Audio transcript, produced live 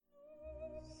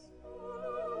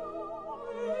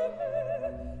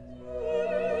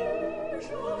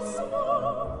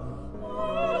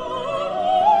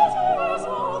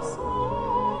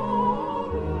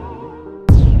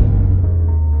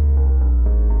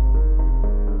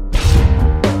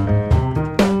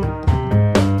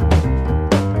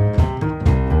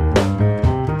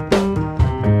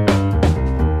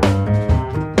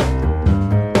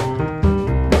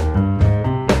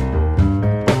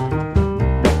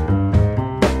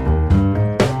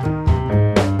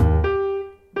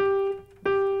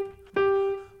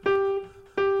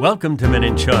Welcome to Men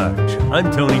in Charge.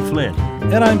 I'm Tony Flynn.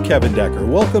 And I'm Kevin Decker.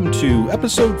 Welcome to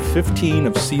episode 15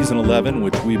 of season 11,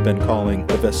 which we've been calling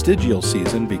the vestigial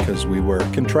season because we were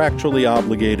contractually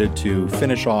obligated to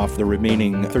finish off the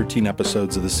remaining 13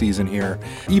 episodes of the season here,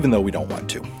 even though we don't want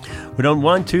to. We don't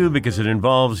want to because it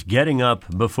involves getting up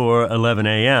before 11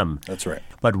 a.m. That's right.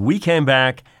 But we came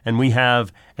back and we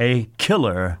have a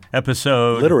killer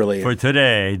episode Literally. For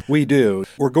today. We do.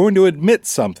 We're going to admit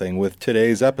something with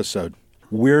today's episode.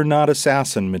 We're not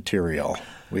assassin material.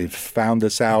 We've found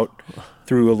this out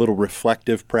through a little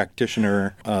reflective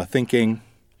practitioner thinking.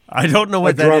 I don't know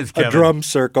what that is, Kevin. A drum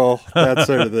circle, that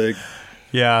sort of thing.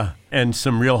 Yeah, and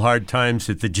some real hard times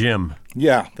at the gym.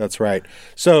 Yeah, that's right.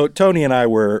 So Tony and I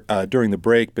were, during the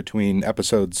break between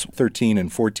episodes 13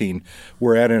 and 14,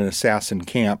 we're at an assassin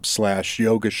camp /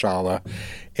 yogashala.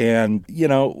 And, you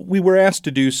know, we were asked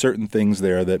to do certain things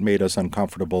there that made us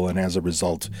uncomfortable. And as a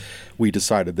result, we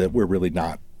decided that we're really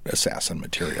not assassin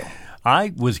material.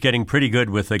 I was getting pretty good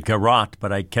with the garrote,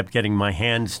 but I kept getting my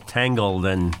hands tangled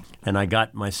and I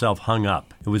got myself hung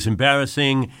up. It was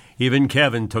embarrassing. Even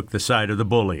Kevin took the side of the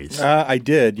bullies. I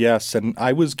did, yes. And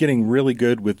I was getting really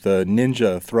good with the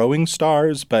ninja throwing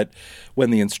stars, but when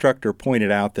the instructor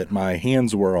pointed out that my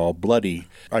hands were all bloody,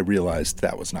 I realized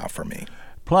that was not for me.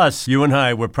 Plus, you and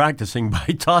I were practicing by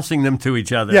tossing them to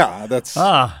each other. Yeah,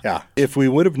 yeah. If we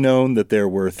would have known that there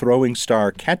were throwing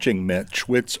star catching mitts,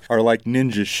 which are like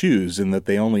ninja shoes in that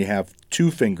they only have 2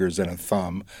 fingers and a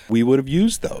thumb, we would have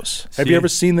used those. Have you ever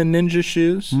seen the ninja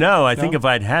shoes? No, I think if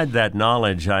I'd had that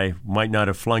knowledge, I might not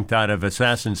have flunked out of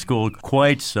assassin school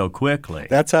quite so quickly.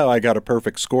 That's how I got a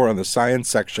perfect score on the science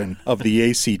section of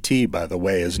the ACT, by the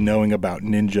way, is knowing about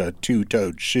ninja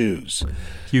 2-toed shoes.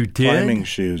 You did? Climbing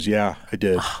shoes, yeah, I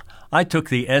did. I took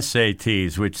the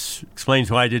SATs, which explains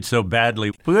why I did so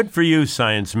badly. Good for you,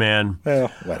 science man. Well,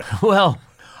 whatever. Well,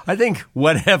 I think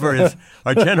whatever is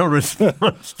our general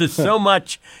response to so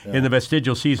much in the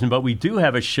vestigial season. But we do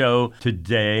have a show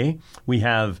today. We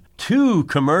have 2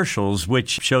 commercials, which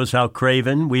shows how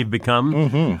craven we've become.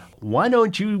 Mm-hmm. Why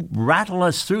don't you rattle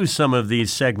us through some of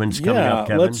these segments coming up,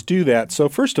 Kevin? Yeah, let's do that. So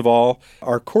first of all,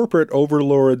 our corporate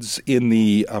overlords in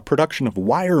the production of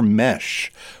wire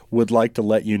mesh would like to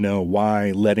let you know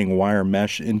why letting wire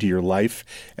mesh into your life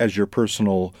as your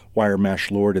personal wire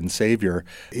mesh lord and savior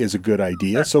is a good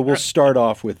idea. So we'll start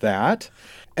off with that.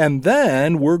 And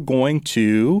then we're going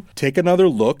to take another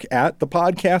look at the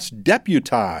podcast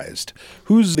Deputized.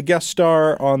 Who's the guest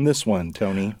star on this one,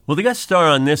 Tony? Well, the guest star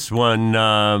on this one,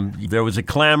 there was a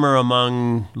clamor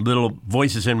among little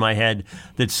voices in my head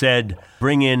that said,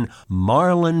 bring in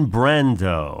Marlon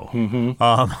Brando.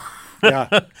 Mm-hmm.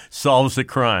 Yeah. Solves the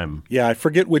crime. Yeah, I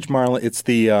forget which Marlon. It's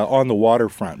the On the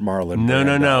Waterfront Marlon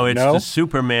Brando. No. It's the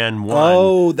Superman one.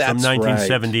 Oh, that's from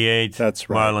 1978. Right. That's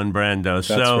right. Marlon Brando.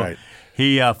 That's right.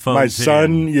 He phones My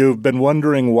son, it you've been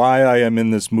wondering why I am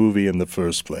in this movie in the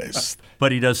first place.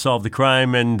 But he does solve the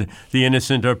crime, and the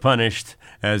innocent are punished,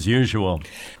 as usual.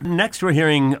 Next, we're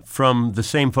hearing from the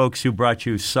same folks who brought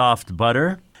you Soft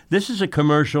Butter. This is a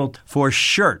commercial for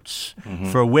shirts,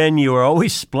 for when you are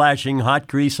always splashing hot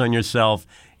grease on yourself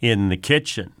in the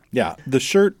kitchen. Yeah, the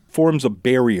shirt forms a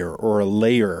barrier or a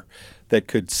layer that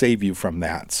could save you from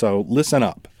that. So listen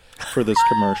up for this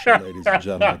commercial, ladies and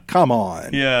gentlemen. Come on.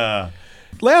 Yeah.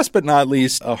 Last but not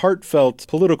least, a heartfelt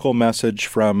political message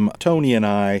from Tony and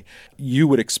I. You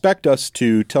would expect us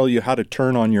to tell you how to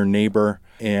turn on your neighbor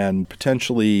and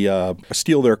potentially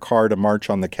steal their car to march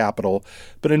on the Capitol.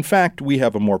 But in fact, we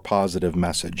have a more positive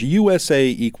message. USA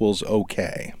equals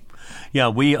okay. Yeah,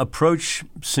 we approach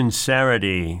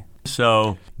sincerity.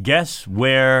 So guess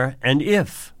where and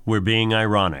if we're being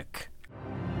ironic.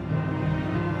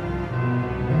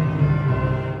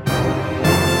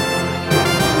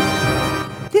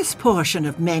 This portion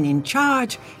of Men in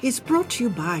Charge is brought to you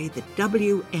by the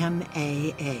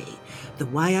WMAA, the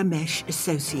Wire Mesh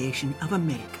Association of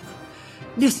America.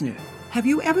 Listener, have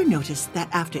you ever noticed that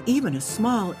after even a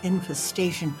small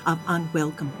infestation of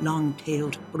unwelcome,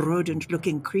 long-tailed,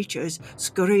 rodent-looking creatures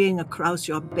scurrying across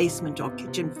your basement or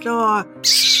kitchen floor,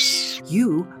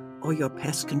 you or your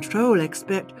pest control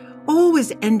expert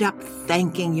always end up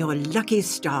thanking your lucky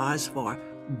stars for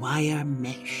wire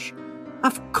mesh?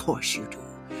 Of course you do.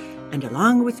 And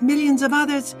along with millions of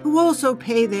others who also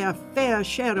pay their fair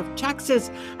share of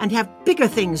taxes and have bigger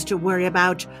things to worry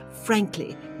about,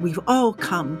 frankly, we've all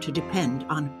come to depend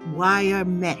on wire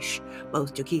mesh,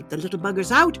 both to keep the little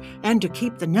buggers out and to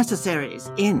keep the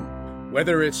necessaries in.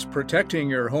 Whether it's protecting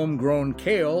your homegrown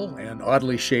kale and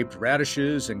oddly shaped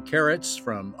radishes and carrots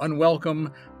from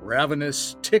unwelcome,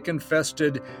 ravenous,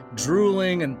 tick-infested,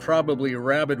 drooling, and probably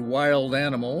rabid wild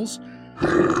animals,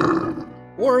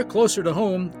 or closer to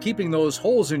home, keeping those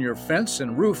holes in your fence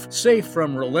and roof safe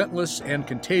from relentless and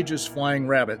contagious flying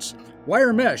rabbits.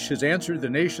 Wire Mesh has answered the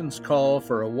nation's call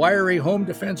for a wiry home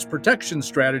defense protection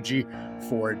strategy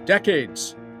for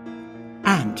decades.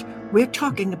 And we're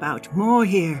talking about more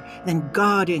here than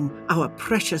guarding our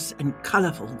precious and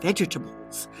colorful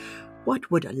vegetables. What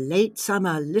would a late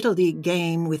summer Little League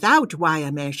game without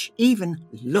wire mesh even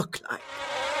look like?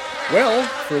 Well,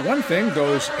 for one thing,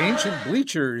 those ancient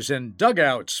bleachers and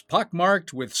dugouts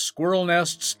pockmarked with squirrel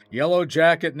nests, yellow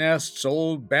jacket nests,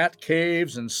 old bat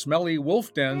caves, and smelly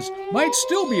wolf dens might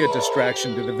still be a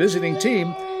distraction to the visiting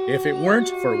team if it weren't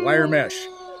for wire mesh.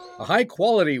 A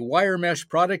high-quality wire mesh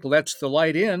product lets the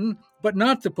light in, but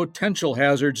not the potential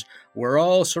hazards we're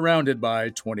all surrounded by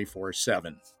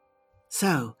 24/7.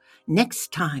 So,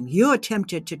 next time you're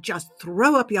tempted to just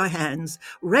throw up your hands,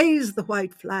 raise the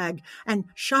white flag, and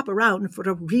shop around for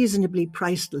a reasonably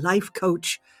priced life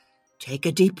coach, take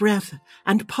a deep breath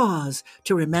and pause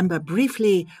to remember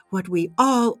briefly what we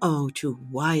all owe to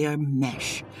wire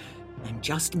mesh. And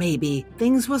just maybe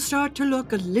things will start to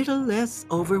look a little less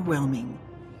overwhelming.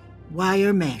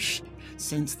 Wire mesh,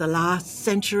 since the last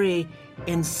century,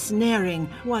 ensnaring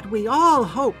what we all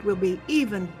hope will be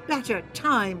even better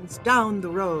times down the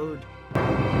road.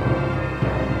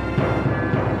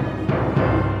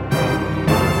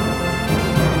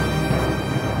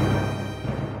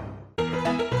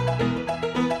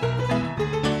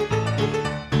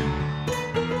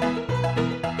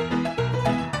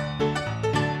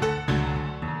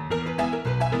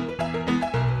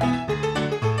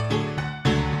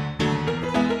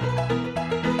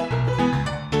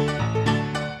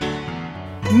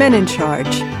 Men in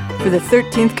Charge. For the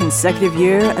 13th consecutive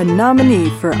year, a nominee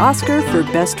for Oscar for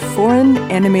Best Foreign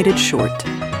Animated Short.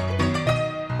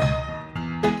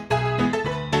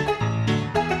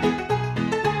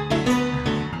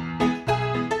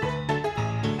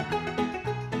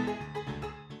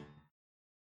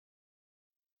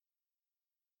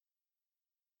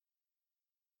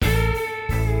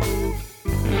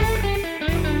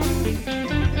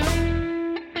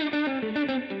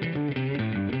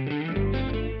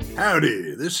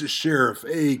 Howdy, this is Sheriff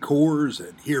A. Coors,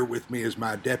 and here with me is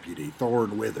my deputy,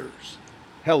 Thorn Withers.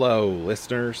 Hello,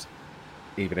 listeners.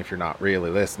 Even if you're not really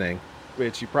listening,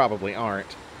 which you probably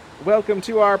aren't. Welcome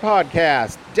to our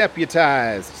podcast,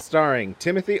 Deputized, starring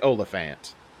Timothy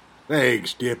Olyphant.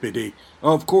 Thanks, Deputy.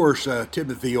 Of course,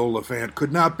 Timothy Olyphant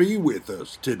could not be with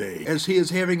us today, as he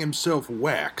is having himself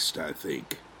waxed, I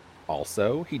think.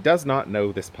 Also, he does not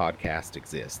know this podcast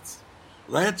exists.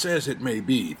 That's as it may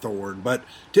be, Thorn, but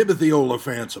Timothy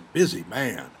Olyphant's a busy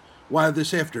man. Why,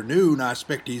 this afternoon I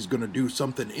expect he's going to do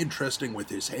something interesting with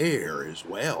his hair as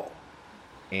well.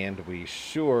 And we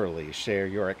surely share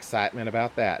your excitement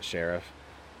about that, Sheriff.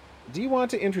 Do you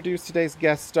want to introduce today's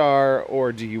guest star,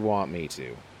 or do you want me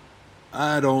to?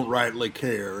 I don't rightly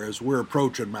care, as we're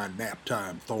approaching my nap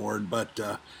time, Thorn, but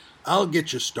I'll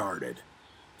get you started.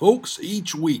 Folks,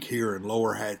 each week here in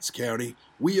Lower Heights County,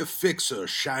 we affix a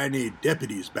shiny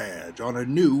deputy's badge on a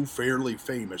new, fairly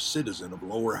famous citizen of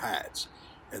Lower Heights,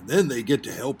 and then they get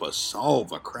to help us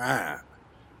solve a crime.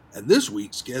 And this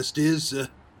week's guest is,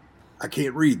 I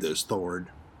can't read this, Thorn.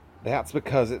 That's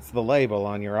because it's the label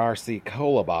on your RC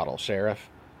Cola bottle, Sheriff.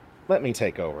 Let me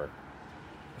take over.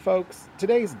 Folks,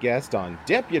 today's guest on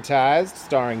Deputized,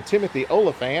 starring Timothy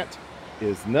Olyphant,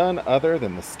 is none other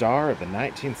than the star of the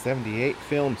 1978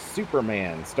 film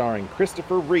Superman, starring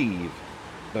Christopher Reeve,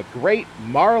 the great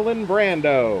Marlon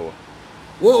Brando.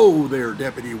 Whoa there,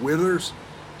 Deputy Withers.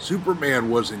 Superman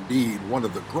was indeed one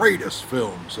of the greatest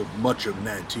films of much of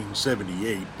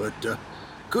 1978, but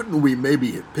couldn't we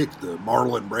maybe have picked the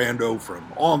Marlon Brando from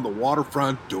On the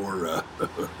Waterfront or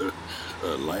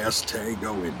Last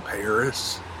Tango in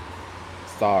Paris?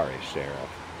 Sorry, Sheriff.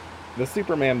 The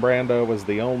Superman Brando was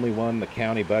the only one the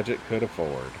county budget could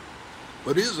afford.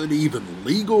 But is it even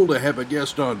legal to have a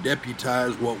guest on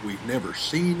Deputize what we've never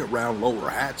seen around Lower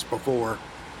Heights before?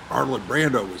 Marlon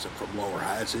Brando isn't from Lower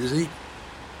Heights, is he?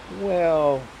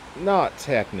 Well, not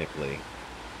technically.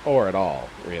 Or at all,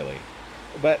 really.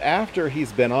 But after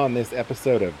he's been on this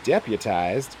episode of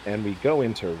Deputized, and we go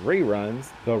into reruns,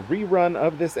 the rerun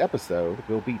of this episode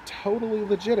will be totally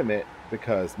legitimate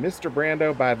because Mr.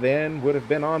 Brando by then would have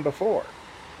been on before.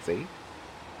 See?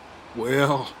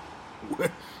 Well,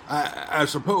 I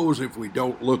suppose if we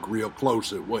don't look real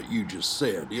close at what you just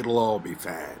said, it'll all be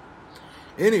fine.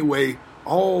 Anyway,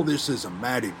 all this is a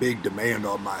mighty big demand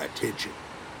on my attention,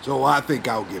 so I think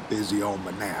I'll get busy on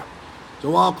my nap.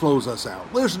 So I'll close us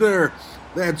out. Listener,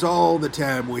 that's all the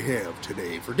time we have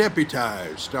today for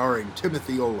Deputized, starring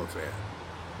Timothy Olyphant.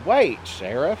 Wait,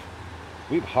 Sheriff.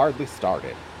 We've hardly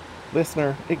started.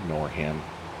 Listener, ignore him.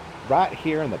 Right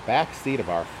here in the back seat of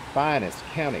our finest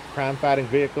county crime-fighting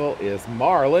vehicle is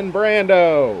Marlon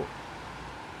Brando.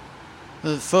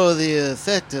 For the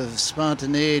effect of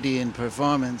spontaneity in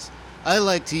performance, I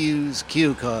like to use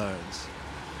cue cards.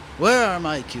 Where are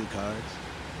my cue cards?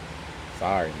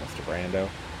 Sorry, Mr. Brando.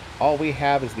 All we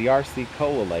have is the RC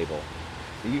Cola label.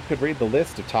 You could read the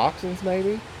list of toxins,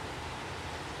 maybe?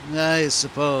 I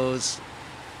suppose.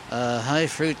 High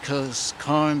fructose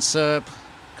corn syrup,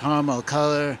 caramel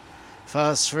color,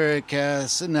 phosphoric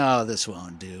acid. No, this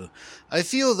won't do. I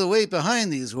feel the weight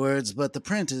behind these words, but the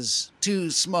print is too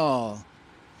small.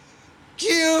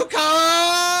 Cue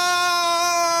cards!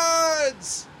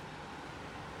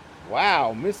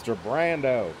 Wow, Mr.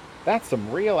 Brando. That's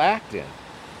some real acting.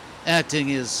 Acting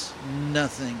is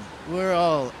nothing. We're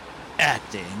all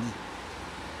acting.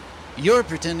 You're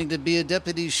pretending to be a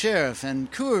deputy sheriff,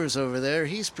 and Coors over there,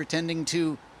 he's pretending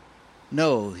to...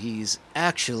 No, he's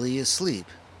actually asleep.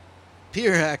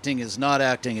 Pure acting is not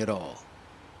acting at all.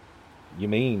 You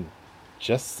mean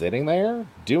just sitting there,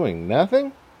 doing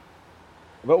nothing?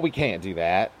 But we can't do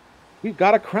that. We've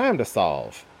got a crime to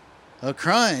solve. A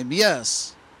crime,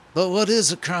 yes. But what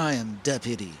is a crime,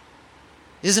 deputy?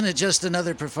 Isn't it just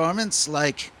another performance,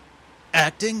 like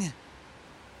acting?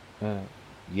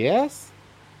 Yes?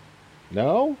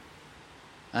 No?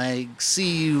 I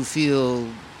see you feel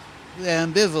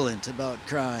ambivalent about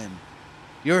crime.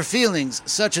 Your feelings,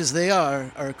 such as they are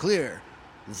clear.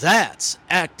 That's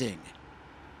acting.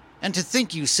 And to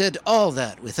think you said all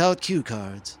that without cue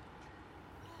cards.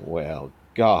 Well,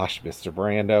 gosh, Mr.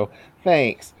 Brando,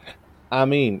 thanks. I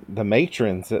mean, the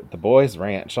matrons at the boys'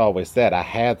 ranch always said I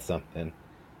had something.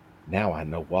 Now I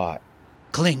know what.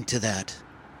 Cling to that.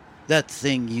 That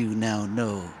thing you now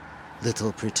know,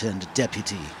 little pretend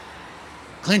deputy.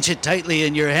 Clench it tightly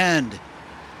in your hand.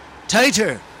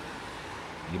 Tighter!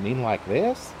 You mean like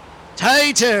this?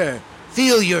 Tighter!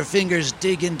 Feel your fingers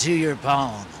dig into your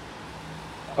palm.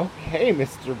 Okay,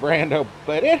 Mr. Brando,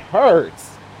 but it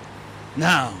hurts.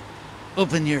 Now,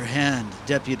 open your hand,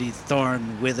 Deputy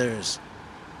Thorn Withers.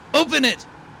 Open it!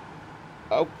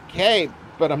 Okay,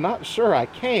 but I'm not sure I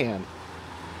can.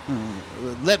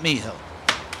 Let me help.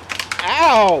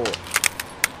 Ow!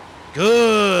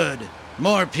 Good.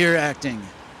 More pure acting,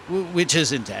 which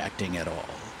isn't acting at all.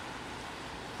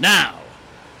 Now,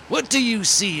 what do you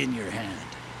see in your hand?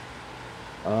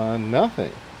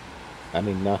 Nothing. I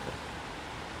mean, nothing.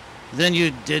 Then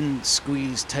you didn't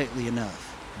squeeze tightly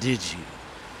enough, did you?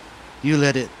 You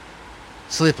let it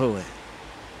slip away.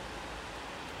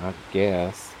 I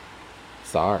guess.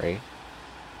 Sorry.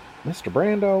 Mr.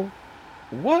 Brando,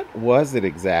 what was it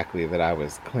exactly that I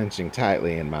was clenching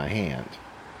tightly in my hand?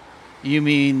 You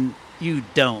mean you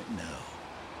don't know?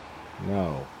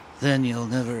 No. Then you'll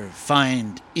never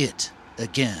find it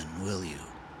again, will you?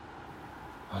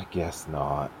 I guess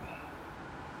not.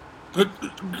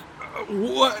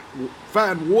 What?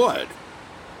 Find what?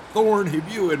 Thorn,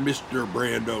 have you and Mr.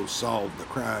 Brando solved the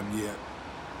crime yet?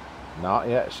 Not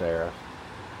yet, Sheriff.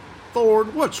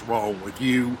 Thorn, what's wrong with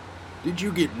you? Did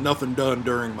you get nothing done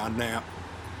during my nap?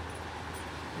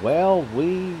 Well,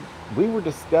 we were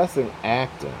discussing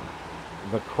acting.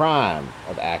 The crime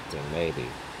of acting, maybe.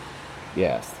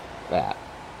 Yes, that.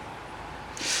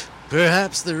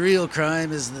 Perhaps the real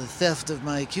crime is the theft of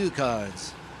my cue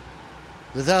cards.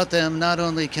 Without them, not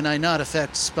only can I not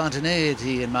affect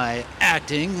spontaneity in my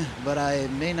acting, but I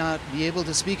may not be able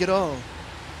to speak at all.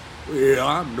 Well,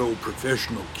 I'm no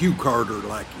professional cue carder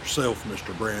like yourself,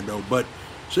 Mr. Brando, but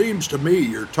seems to me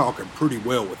you're talking pretty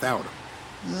well without them.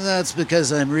 That's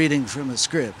because I'm reading from a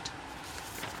script.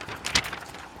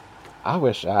 I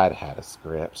wish I'd had a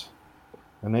script.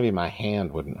 And maybe my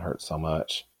hand wouldn't hurt so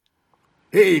much.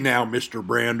 Hey now, Mr.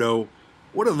 Brando,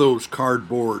 what are those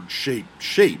cardboard-shaped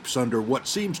shapes under what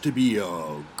seems to be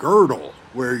a girdle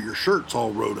where your shirt's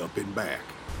all rolled up in back?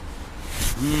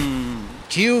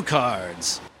 Cue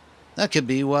cards. That could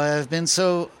be why I've been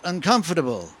so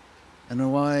uncomfortable,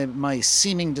 and why my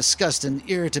seeming disgust and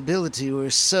irritability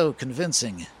were so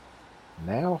convincing.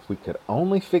 Now, if we could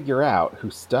only figure out who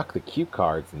stuck the cue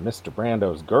cards in Mr.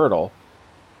 Brando's girdle,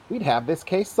 we'd have this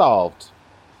case solved.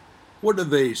 What do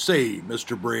they say,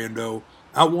 Mr. Brando?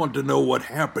 I want to know what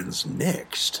happens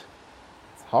next.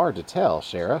 It's hard to tell,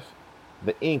 Sheriff.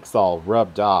 The ink's all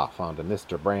rubbed off onto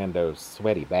Mr. Brando's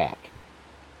sweaty back.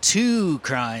 2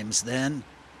 crimes, then.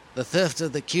 The theft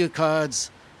of the cue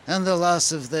cards and the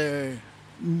loss of their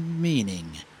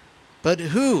meaning. But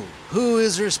who? Who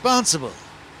is responsible?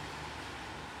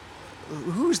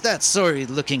 Who's that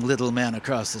sorry-looking little man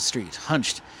across the street,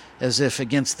 hunched as if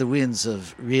against the winds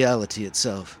of reality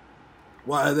itself?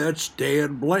 Why, that's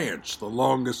Dan Blanche, the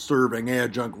longest-serving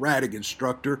adjunct riding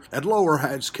instructor at Lower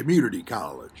Heights Community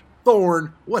College.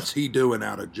 Thorne, what's he doing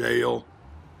out of jail?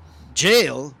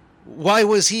 Jail? Why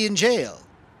was he in jail?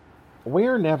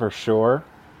 We're never sure.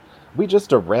 We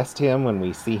just arrest him when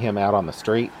we see him out on the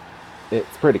street.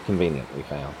 It's pretty convenient, we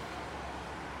found.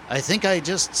 I think I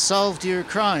just solved your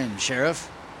crime,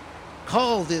 Sheriff.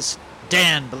 Call this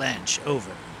Dan Blanche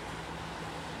over.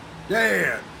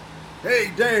 Dan!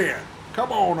 Hey, Dan!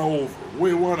 Come on over.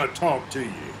 We want to talk to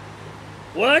you.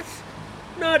 What?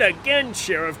 Not again,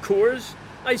 Sheriff Coors.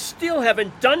 I still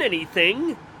haven't done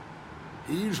anything.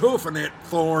 He's hoofing it,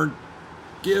 Thorne.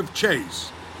 Give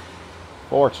chase.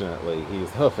 Fortunately, he's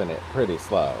hoofing it pretty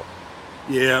slow.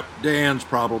 Yep, Dan's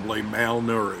probably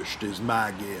malnourished, is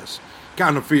my guess.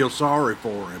 Kind of feel sorry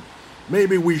for him.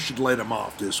 Maybe we should let him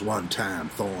off this one time,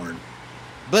 Thorne.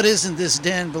 But isn't this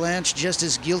Dan Blanche just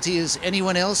as guilty as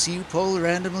anyone else you pull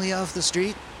randomly off the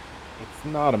street? It's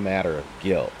not a matter of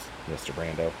guilt, Mr.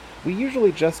 Brando. We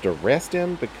usually just arrest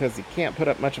him because he can't put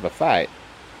up much of a fight.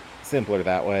 Simpler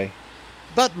that way.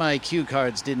 But my cue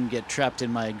cards didn't get trapped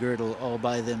in my girdle all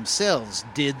by themselves,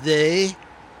 did they?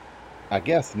 I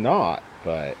guess not,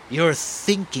 but... You're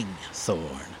thinking, Thorne.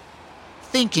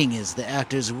 Thinking is the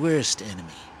actor's worst enemy.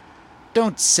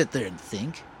 Don't sit there and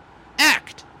think.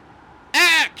 Act!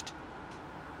 Act!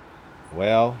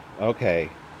 Well, okay.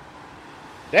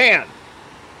 Dan!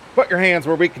 Put your hands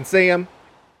where we can see them.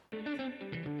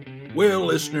 Well,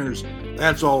 listeners,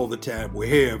 that's all the time we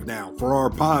have now for our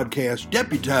podcast,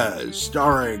 Deputized,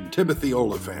 starring Timothy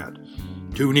Olyphant.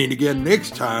 Tune in again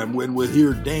next time when we'll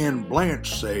hear Dan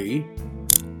Blanche say...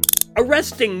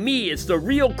 Arresting me is the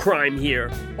real crime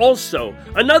here. Also,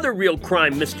 another real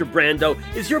crime, Mr. Brando,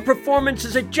 is your performance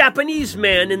as a Japanese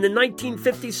man in the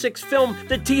 1956 film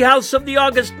The Tea House of the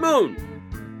August Moon.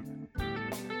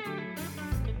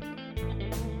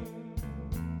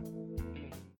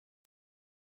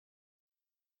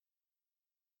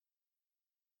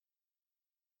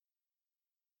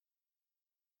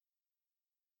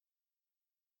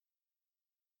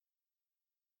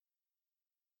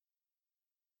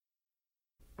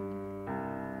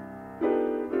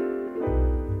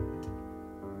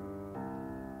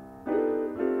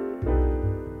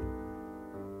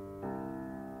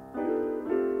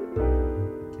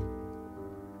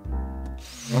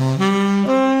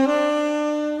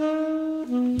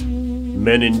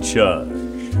 Men in Charge,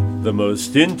 the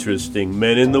most interesting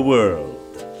men in the world.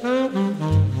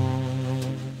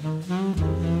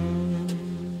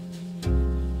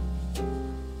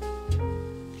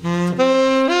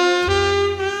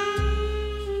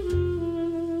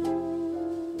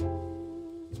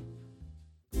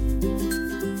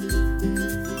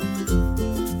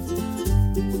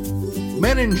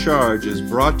 Men in Charge is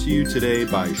brought to you today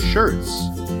by Shirts.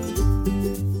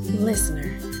 Listener,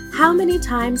 how many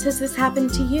times has this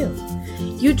happened to you?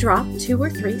 You drop 2 or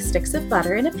 3 sticks of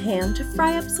butter in a pan to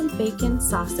fry up some bacon,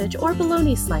 sausage, or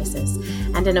bologna slices,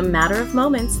 and in a matter of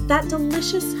moments, that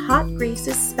delicious hot grease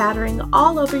is spattering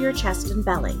all over your chest and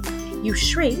belly. You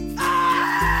shriek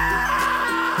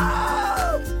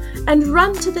and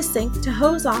run to the sink to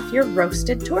hose off your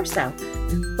roasted torso.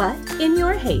 But in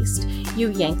your haste, you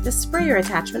yank the sprayer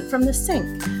attachment from the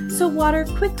sink, so water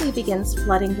quickly begins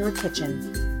flooding your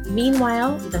kitchen.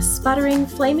 Meanwhile, the sputtering,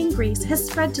 flaming grease has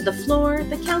spread to the floor,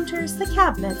 the counters, the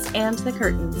cabinets, and the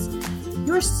curtains.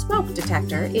 Your smoke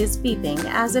detector is beeping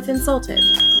as if insulted.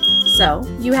 So,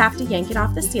 you have to yank it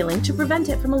off the ceiling to prevent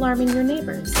it from alarming your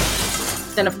neighbors.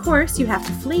 Then, of course, you have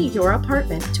to flee your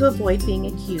apartment to avoid being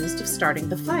accused of starting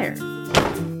the fire.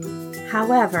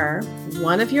 However,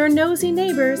 one of your nosy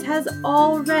neighbors has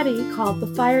already called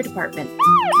the fire department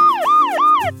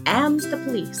and the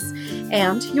police,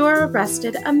 and you're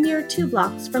arrested a mere 2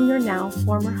 blocks from your now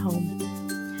former home.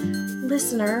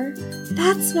 Listener,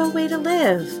 that's no way to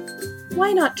live.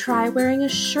 Why not try wearing a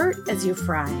shirt as you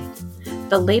fry?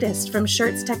 The latest from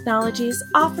Shirts Technologies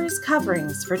offers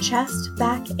coverings for chest,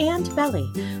 back, and belly,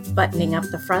 buttoning up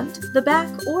the front, the back,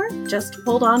 or just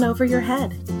pulled on over your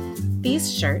head.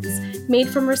 These shirts, made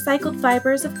from recycled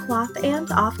fibers of cloth and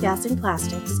off-gassing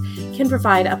plastics, can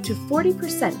provide up to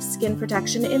 40% skin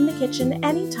protection in the kitchen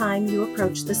anytime you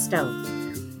approach the stove.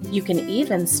 You can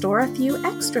even store a few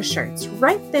extra shirts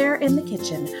right there in the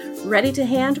kitchen, ready to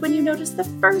hand when you notice the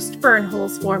first burn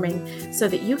holes forming, so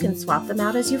that you can swap them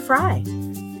out as you fry.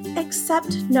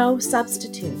 Except no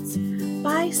substitutes.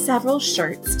 Buy several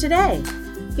shirts today.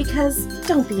 Because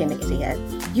don't be an idiot.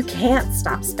 You can't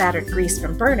stop spattered grease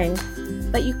from burning,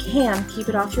 but you can keep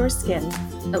it off your skin,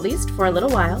 at least for a little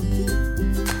while.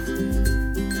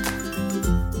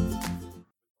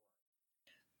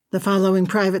 The following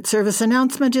private service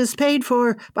announcement is paid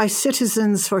for by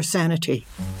Citizens for Sanity.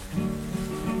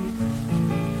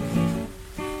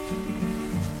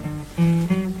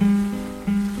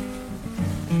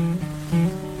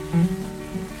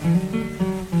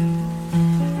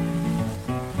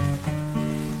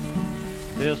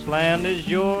 This land is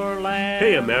your land.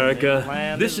 Hey,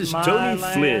 America. This is Tony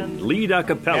Flynn, lead a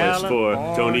cappellas for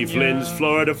Tony Flynn's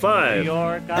Florida 5.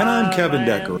 And I'm Kevin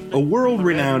Decker, a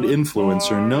world-renowned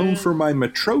influencer known for my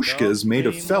matryoshkas made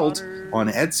of felt on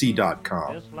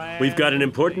Etsy.com. We've got an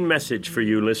important message for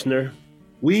you, listener.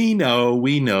 We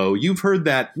know. You've heard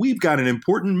that we've got an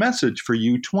important message for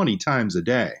you 20 times a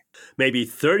day. Maybe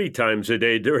 30 times a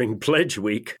day during Pledge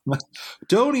Week.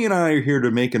 Tony and I are here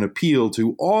to make an appeal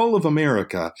to all of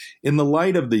America in the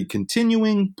light of the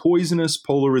continuing poisonous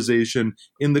polarization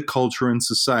in the culture and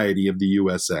society of the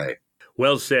USA.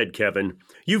 Well said, Kevin.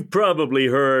 You've probably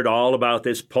heard all about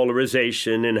this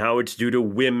polarization and how it's due to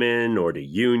women or to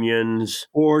unions.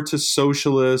 Or to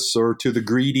socialists or to the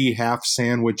greedy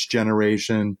half-sandwich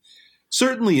generation.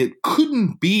 Certainly it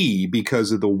couldn't be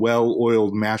because of the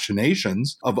well-oiled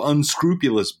machinations of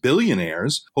unscrupulous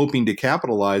billionaires hoping to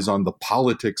capitalize on the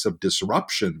politics of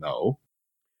disruption, though.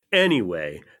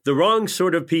 Anyway, the wrong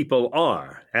sort of people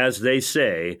are, as they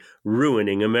say,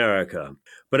 ruining America.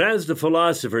 But as the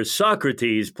philosopher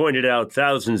Socrates pointed out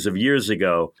thousands of years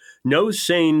ago, no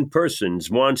sane person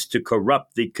wants to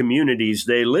corrupt the communities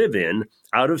they live in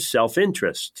out of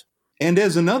self-interest. And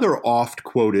as another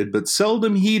oft-quoted but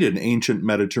seldom heeded ancient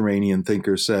Mediterranean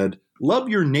thinker said, love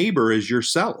your neighbor as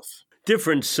yourself.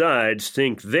 Different sides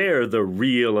think they're the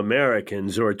real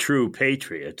Americans or true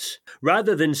patriots.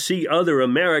 Rather than see other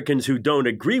Americans who don't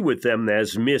agree with them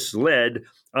as misled,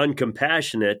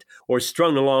 uncompassionate, or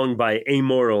strung along by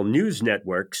amoral news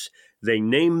networks, they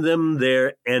name them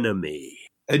their enemy.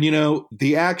 And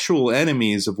the actual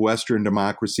enemies of Western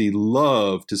democracy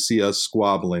love to see us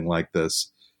squabbling like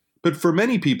this. But for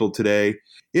many people today,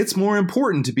 it's more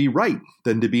important to be right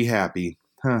than to be happy.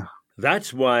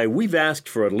 That's why we've asked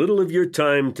for a little of your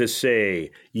time to say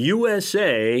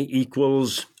USA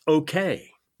equals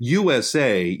okay.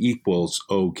 USA equals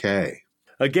okay.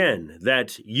 Again,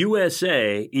 that's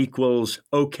USA equals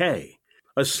okay.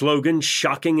 A slogan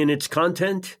shocking in its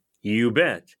content? You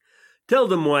bet. Tell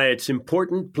them why it's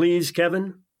important, please,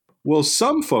 Kevin. Well,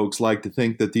 some folks like to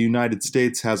think that the United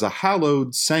States has a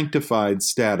hallowed, sanctified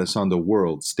status on the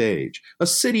world stage, a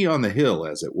city on the hill,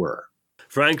 as it were.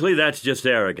 Frankly, that's just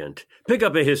arrogant. Pick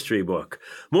up a history book.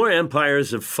 More empires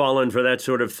have fallen for that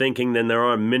sort of thinking than there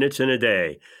are minutes in a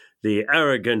day. The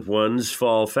arrogant ones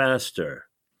fall faster.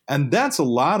 And that's a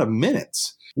lot of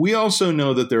minutes. We also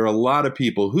know that there are a lot of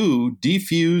people who,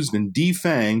 defused and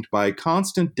defanged by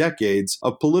constant decades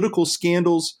of political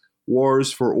scandals,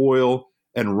 wars for oil,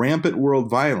 and rampant world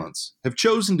violence, have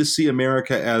chosen to see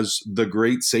America as the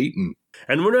great Satan.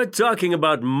 And we're not talking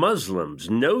about Muslims,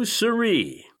 no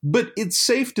siree. But it's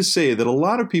safe to say that a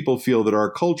lot of people feel that our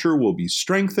culture will be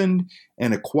strengthened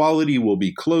and equality will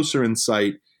be closer in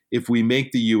sight if we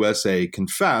make the USA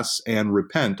confess and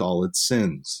repent all its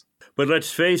sins. But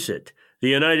let's face it, the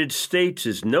United States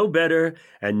is no better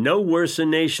and no worse a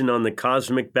nation on the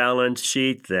cosmic balance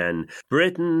sheet than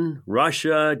Britain,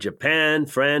 Russia, Japan,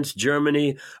 France,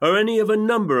 Germany, or any of a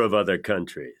number of other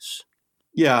countries.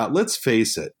 Yeah, let's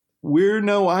face it. We're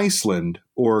no Iceland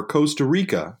or Costa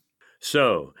Rica.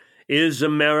 So, is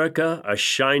America a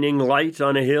shining light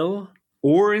on a hill?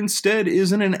 Or instead,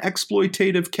 isn't an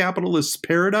exploitative capitalist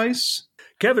paradise?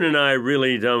 Kevin and I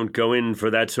really don't go in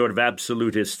for that sort of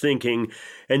absolutist thinking,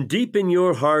 and deep in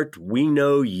your heart, we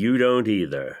know you don't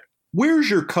either.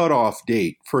 Where's your cutoff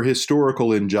date for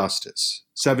historical injustice?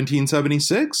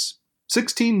 1776?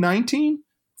 1619?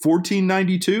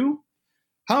 1492?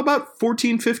 How about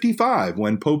 1455,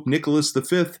 when Pope Nicholas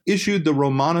V issued the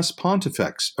Romanus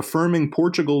Pontifex, affirming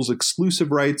Portugal's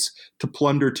exclusive rights to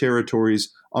plunder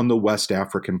territories on the West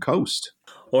African coast?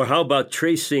 Or how about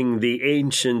tracing the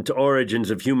ancient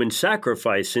origins of human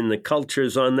sacrifice in the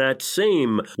cultures on that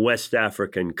same West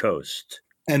African coast?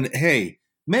 And hey,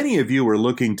 many of you are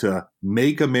looking to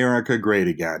make America great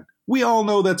again. We all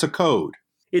know that's a code.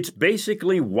 It's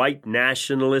basically white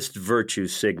nationalist virtue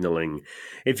signaling.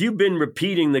 If you've been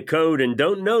repeating the code and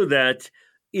don't know that,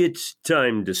 it's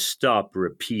time to stop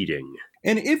repeating.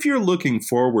 And if you're looking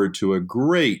forward to a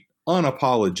great,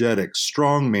 unapologetic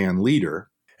strongman leader,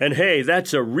 and hey,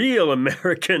 that's a real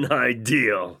American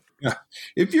ideal.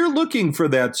 If you're looking for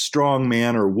that strong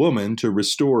man or woman to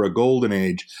restore a golden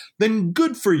age, then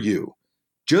good for you.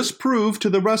 Just prove to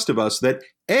the rest of us that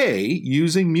A,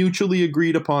 using mutually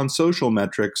agreed upon social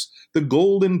metrics, the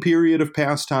golden period of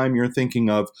pastime you're thinking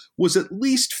of was at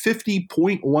least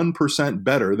 50.1%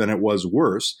 better than it was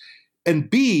worse. And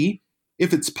B,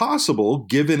 if it's possible,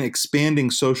 given expanding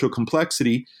social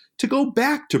complexity, to go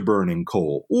back to burning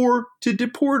coal or to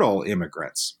deport all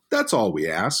immigrants. That's all we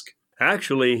ask.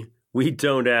 Actually, we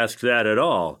don't ask that at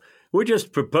all. We're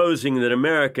just proposing that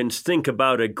Americans think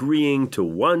about agreeing to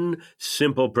one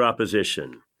simple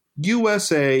proposition.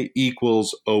 USA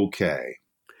equals okay.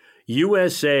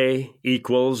 USA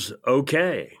equals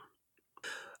okay.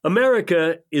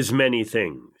 America is many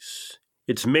things.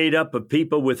 It's made up of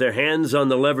people with their hands on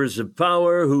the levers of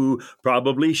power who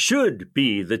probably should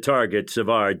be the targets of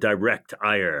our direct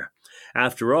ire.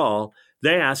 After all,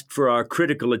 they asked for our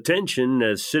critical attention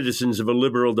as citizens of a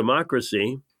liberal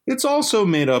democracy. It's also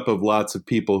made up of lots of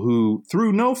people who,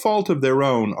 through no fault of their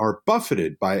own, are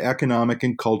buffeted by economic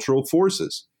and cultural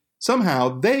forces.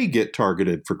 Somehow they get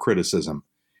targeted for criticism.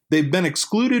 They've been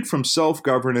excluded from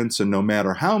self-governance, and no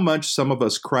matter how much some of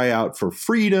us cry out for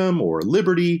freedom or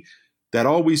liberty, that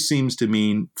always seems to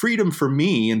mean freedom for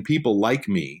me and people like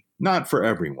me, not for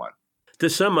everyone. To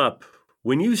sum up,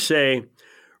 when you say,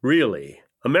 really,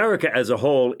 America as a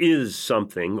whole is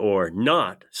something or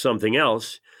not something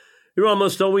else, you're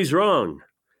almost always wrong.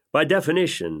 By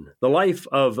definition, the life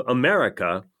of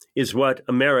America is what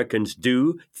Americans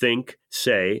do, think,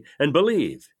 say, and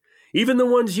believe, even the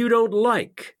ones you don't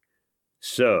like.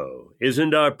 So,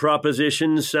 isn't our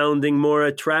proposition sounding more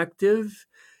attractive?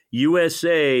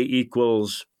 USA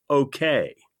equals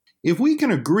okay. If we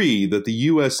can agree that the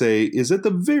USA is at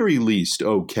the very least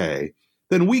okay,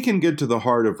 then we can get to the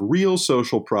heart of real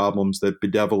social problems that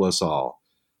bedevil us all,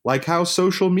 like how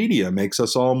social media makes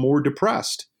us all more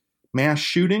depressed, mass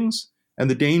shootings, and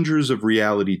the dangers of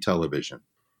reality television.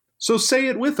 So say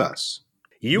it with us.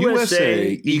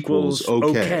 USA equals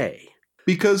okay.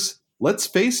 Because, let's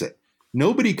face it,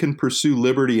 nobody can pursue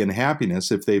liberty and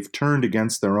happiness if they've turned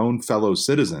against their own fellow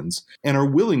citizens and are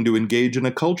willing to engage in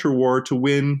a culture war to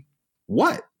win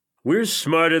what? We're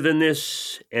smarter than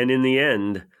this, and in the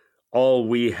end, all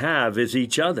we have is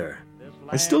each other.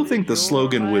 I still think the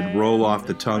slogan would roll off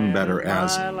the tongue better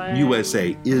as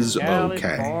USA is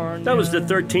okay. That was the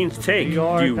 13th take.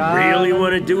 Do you really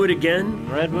want to do it again?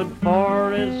 Redwood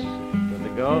Forest to the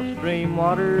Gulf Stream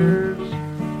waters.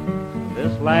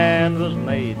 This land was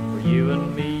made for you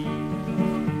and me.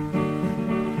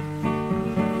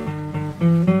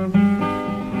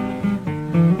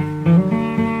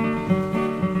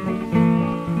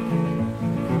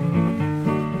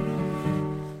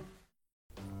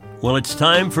 Well, it's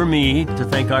time for me to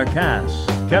thank our cast.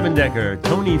 Kevin Decker,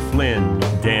 Tony Flynn,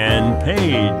 Dan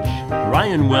Page,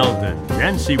 Ryan Weldon,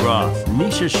 Nancy Roth,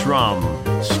 Nisha Schramm,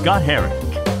 Scott Herrick.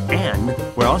 And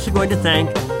we're also going to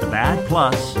thank The Bad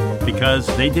Plus because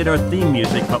they did our theme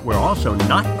music, but we're also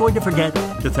not going to forget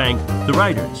to thank the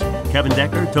writers, Kevin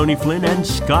Decker, Tony Flynn, and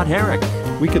Scott Herrick.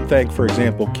 We could thank, for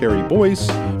example, Carrie Boyce,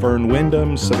 Vern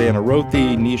Wyndham, Savannah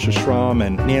Rothie, Nisha Schramm,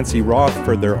 and Nancy Roth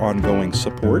for their ongoing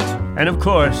support. And of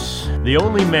course, the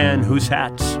only man whose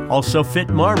hats also fit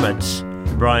marmots,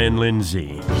 Brian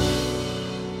Lindsay.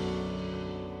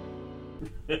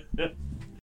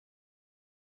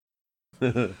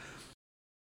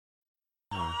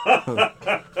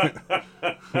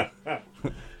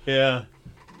 Yeah.